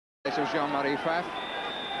of Jean-Marie Pfaff,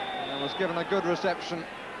 and was given a good reception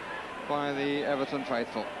by the Everton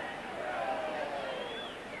faithful.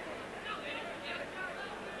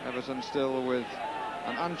 Everton still with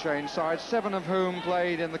an unchanged side, 7 of whom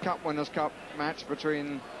played in the Cup Winners' Cup match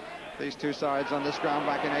between these two sides on this ground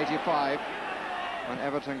back in '85, when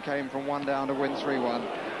Everton came from 1 down to win 3-1.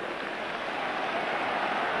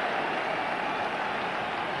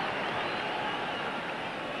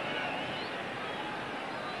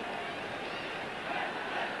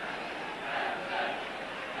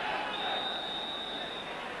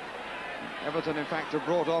 Everton, in fact, have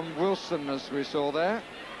brought on Wilson, as we saw there.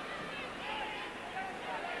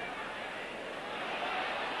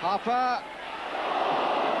 Harper.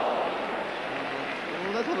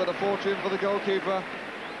 A little bit of fortune for the goalkeeper,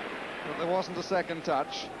 but there wasn't a second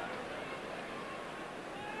touch.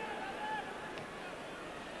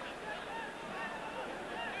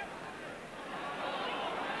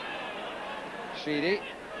 Sheedy.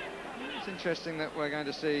 It's interesting that we're going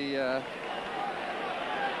to see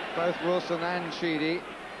both Wilson and Sheedy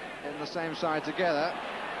in the same side together.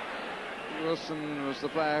 Wilson was the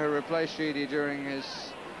player who replaced Sheedy during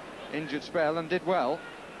his injured spell and did well.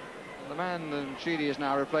 The man that Sheedy has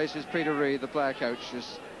now replaced is Peter Reid, the player coach,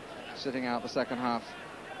 is sitting out the second half.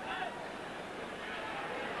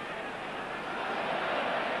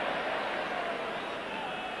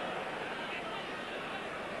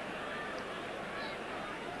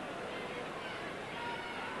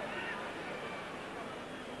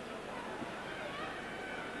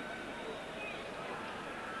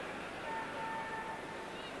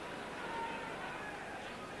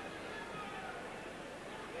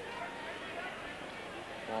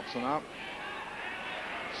 Watson up.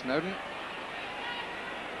 Snowden.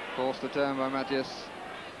 Forced the turn by Matthias.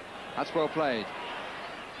 That's well played.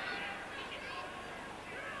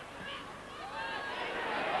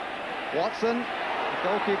 Watson. The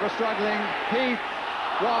goalkeeper struggling. Heath.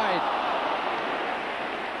 Wide.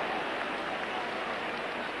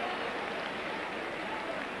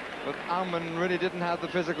 But Aumann really didn't have the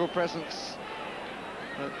physical presence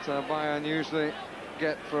that Bayern usually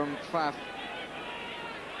get from Pfaff.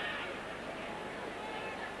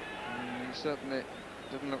 Certainly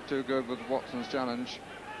didn't look too good with Watson's challenge.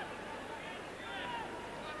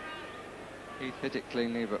 Heath hit it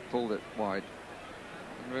cleanly but pulled it wide.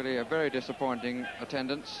 And really a very disappointing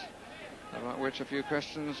attendance, about which a few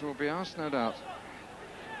questions will be asked, no doubt.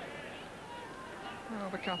 Well,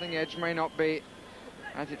 the cutting edge may not be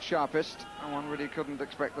at its sharpest, and one really couldn't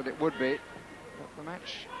expect that it would be, but the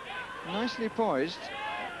match nicely poised.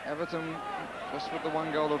 Everton just with the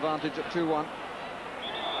 1-goal advantage at 2-1.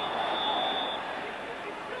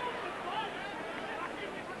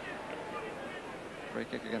 Free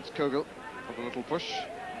kick against Kogel for the little push.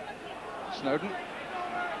 Snowden.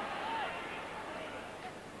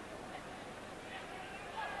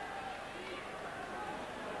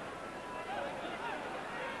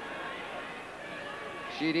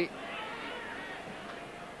 Sheedy.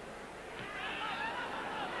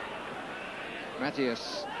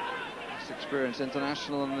 Matthias, this experienced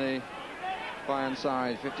international on the Bayern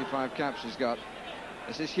side, 55 caps he's got.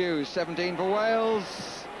 This is Hughes, 17 for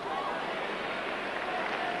Wales.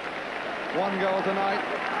 1 goal tonight,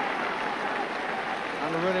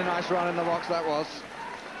 and a really nice run in the box that was.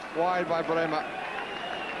 Wide by Bremer.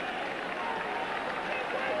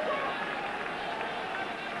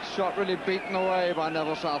 Shot really beaten away by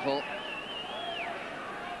Neville Southall,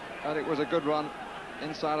 and it was a good run,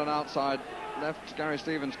 inside and outside, left Gary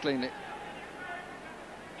Stevens cleanly.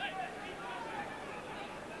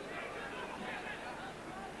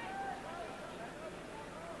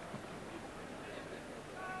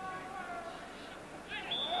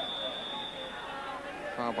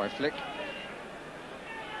 By Flick.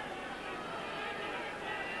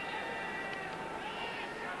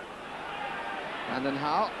 And then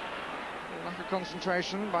Howe. Lack of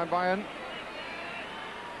concentration by Bayern.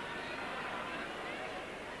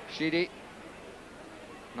 Sheedy.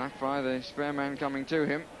 McFly, the spare man, coming to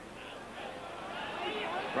him.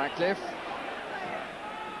 Ratcliffe.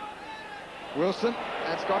 Wilson.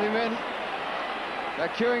 That's got him in. They're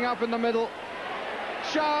queuing up in the middle.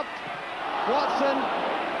 Sharp. Watson.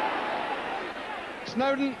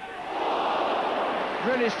 Snowden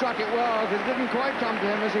really struck it well, because it didn't quite come to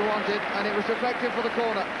him as he wanted, and it was deflected for the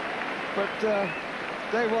corner. But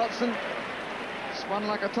Dave Watson spun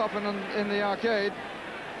like a top in the arcade.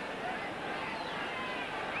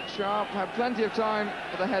 Sharp had plenty of time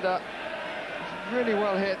for the header. Really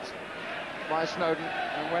well hit by Snowden,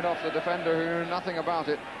 and went off the defender who knew nothing about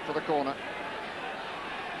it for the corner.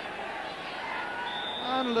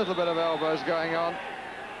 And a little bit of elbows going on.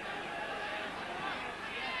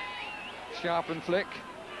 Sharp and flick.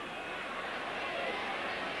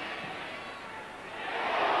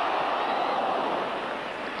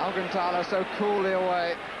 Augenthaler so coolly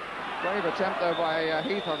away. Brave attempt though by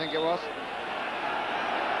Heath, I think it was.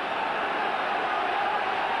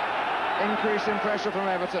 Increase in pressure from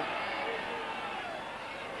Everton.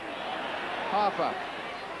 Harper,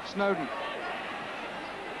 Snowden,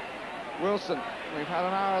 Wilson. We've had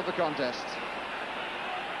an hour of the contest.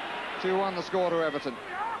 2-1 the score to Everton.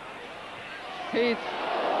 Heath,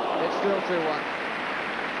 it's still 2-1.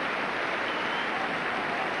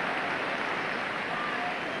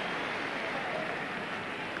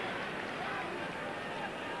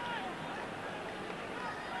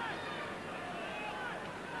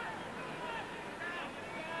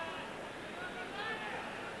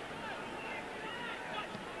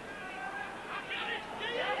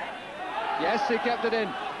 Yes, he kept it in.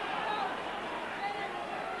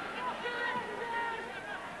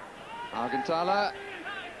 Augenthaler.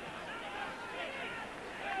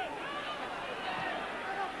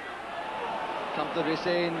 Comfortably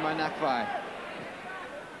seen by Nakvai.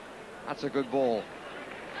 That's a good ball.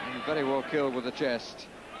 And very well killed with the chest.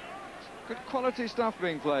 Good quality stuff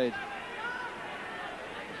being played.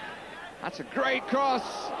 That's a great cross.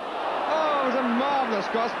 Oh, it was a marvellous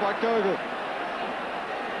cross by Kogel.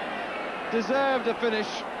 Deserved a finish.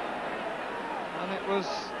 And it was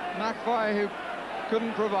Nakvai who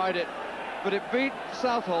couldn't provide it. But it beat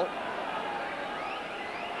Southall.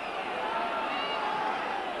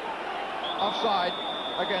 Offside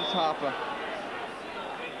against Harper.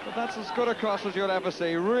 But that's as good a cross as you'll ever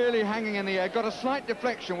see. Really hanging in the air. Got a slight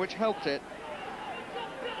deflection which helped it.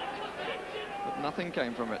 But nothing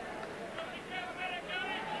came from it.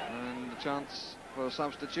 And a chance for a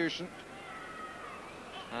substitution.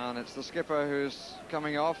 And it's the skipper who's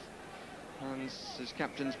coming off. Hands his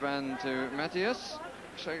captain's band to Matthias.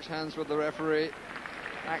 Shakes hands with the referee.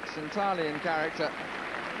 Acts entirely in character.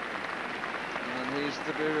 And he's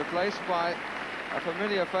to be replaced by a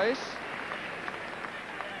familiar face.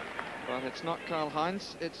 But it's not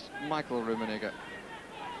Karl-Heinz, it's Michael Rummenigge.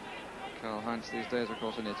 Karl-Heinz these days, of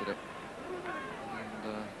course, in Italy.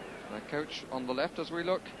 And their coach on the left as we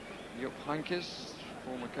look, Jupp Heynckes,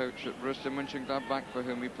 former coach at Borussia Mönchengladbach, for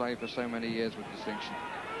whom he played for so many years with distinction.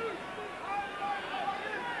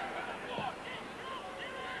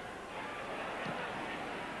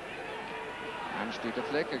 Hans-Dieter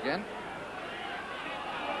Flick again.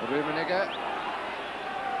 Rummenigge.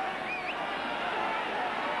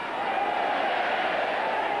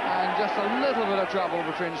 And just a little bit of trouble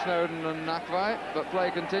between Snowden and Nakvai, but play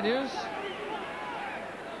continues.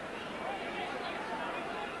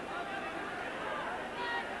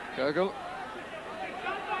 Kogel.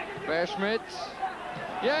 Beerschmidt.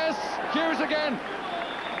 Yes, Hughes again.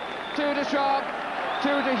 2 to Sharp, 2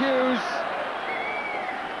 to Hughes.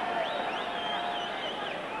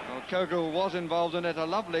 Well, Kogel was involved in it. A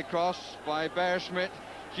lovely cross by Beerschmidt.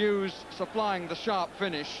 Hughes supplying the sharp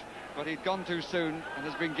finish, but he'd gone too soon and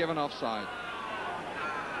has been given offside.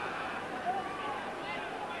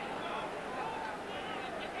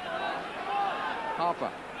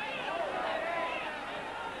 Harper.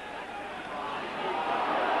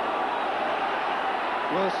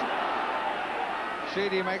 Wilson.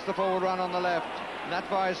 Sheedy makes the forward run on the left.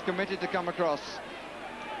 Nakvai is committed to come across.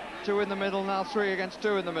 2 in the middle, now 3 against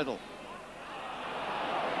 2 in the middle.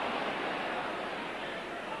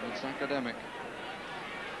 It's academic.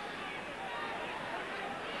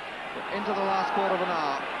 But into the last quarter of an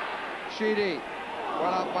hour. Sheedy,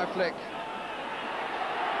 well out by Flick.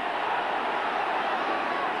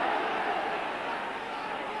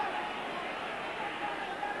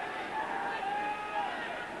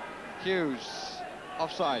 Hughes,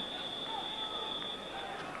 offside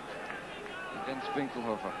against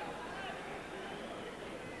Winkelhofer.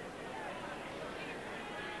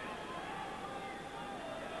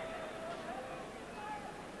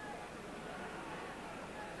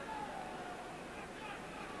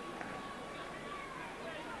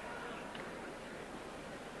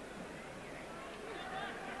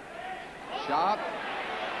 Sharp,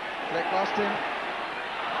 Flick lost him.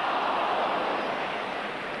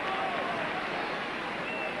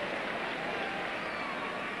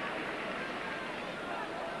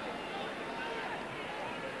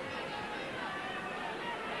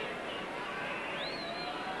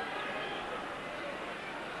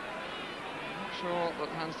 Sure that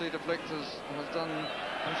Hans-Dieter Flick has done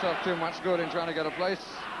himself too much good in trying to get a place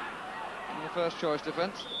in the first choice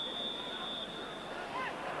defence.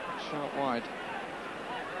 Shot wide.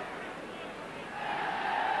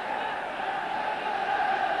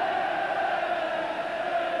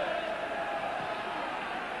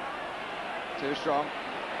 Too strong.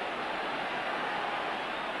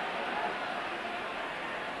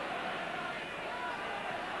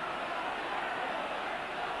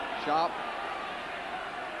 Sharp.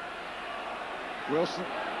 Wilson.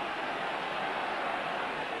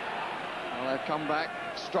 Well, they've come back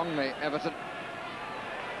strongly, Everton.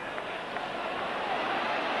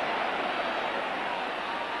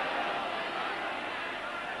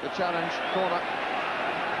 The challenge, corner.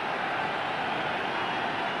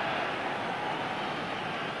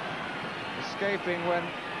 Escaping when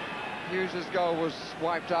Hughes' goal was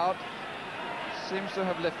wiped out. Seems to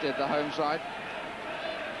have lifted the home side.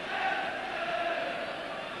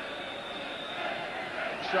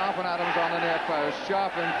 Sharp and Adams on the near post.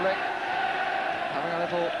 Sharp in flick. Having a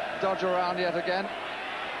little dodge around yet again.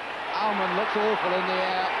 Alman looks awful in the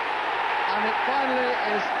air. And it finally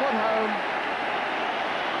is put home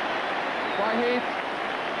by Heath.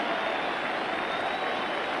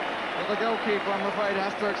 But the goalkeeper, I'm afraid,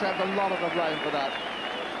 has to accept a lot of the blame for that.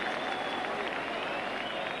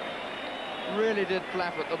 Really did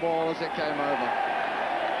flap at the ball as it came over.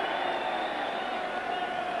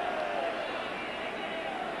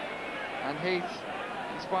 And Heath,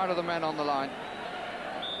 in spite of the men on the line.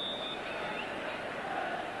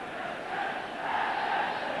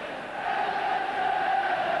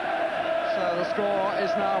 So the score is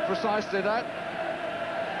now precisely that,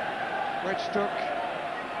 which took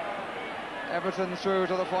Everton through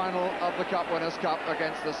to the final of the Cup Winners' Cup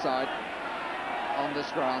against this side on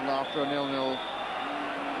this ground after a 0-0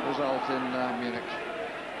 result in Munich.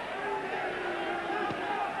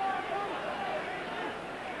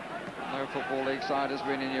 No Football League side has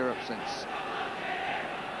been in Europe since.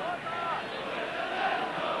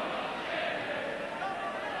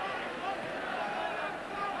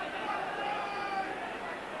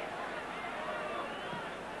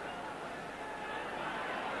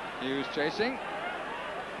 Hughes chasing.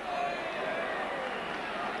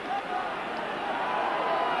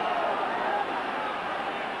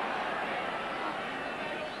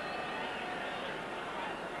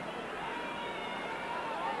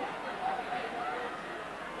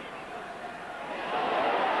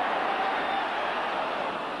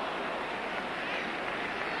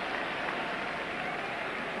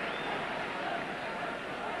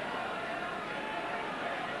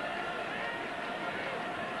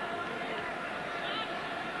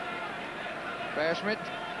 Schmidt.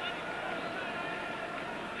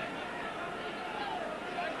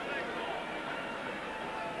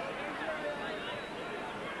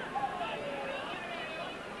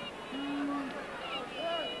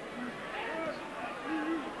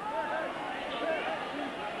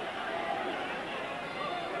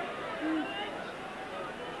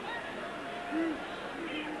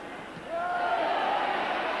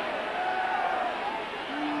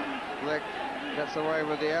 Flick gets away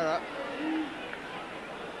with the error.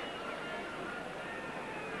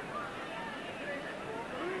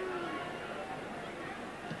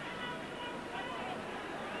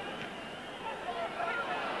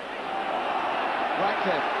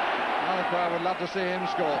 Another crowd would love to see him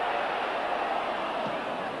score.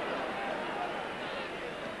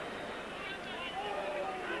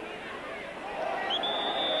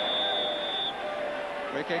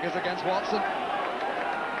 Free kick is against Watson.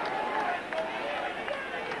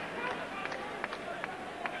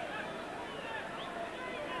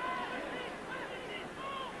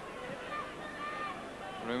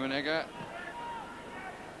 Rummenigge.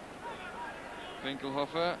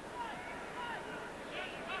 Winkelhofer.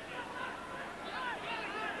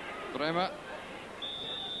 Bremer.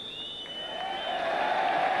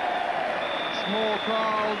 Small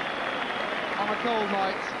crowd on a cold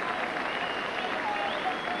night.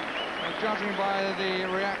 And judging by the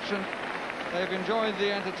reaction, they've enjoyed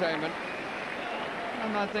the entertainment.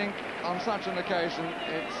 And I think on such an occasion,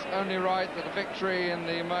 it's only right that a victory in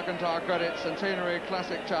the Mercantile Credit Centenary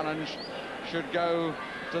Classic Challenge should go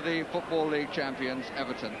to the Football League champions,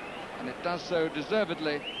 Everton. And it does so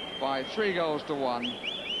deservedly by 3-1.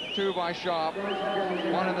 2 by Sharp,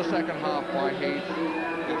 1 in the second half by Heath,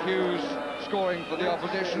 with Hughes scoring for the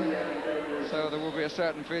opposition. So there will be a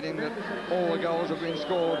certain feeling that all the goals have been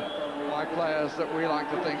scored by players that we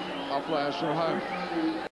like to think are players from home.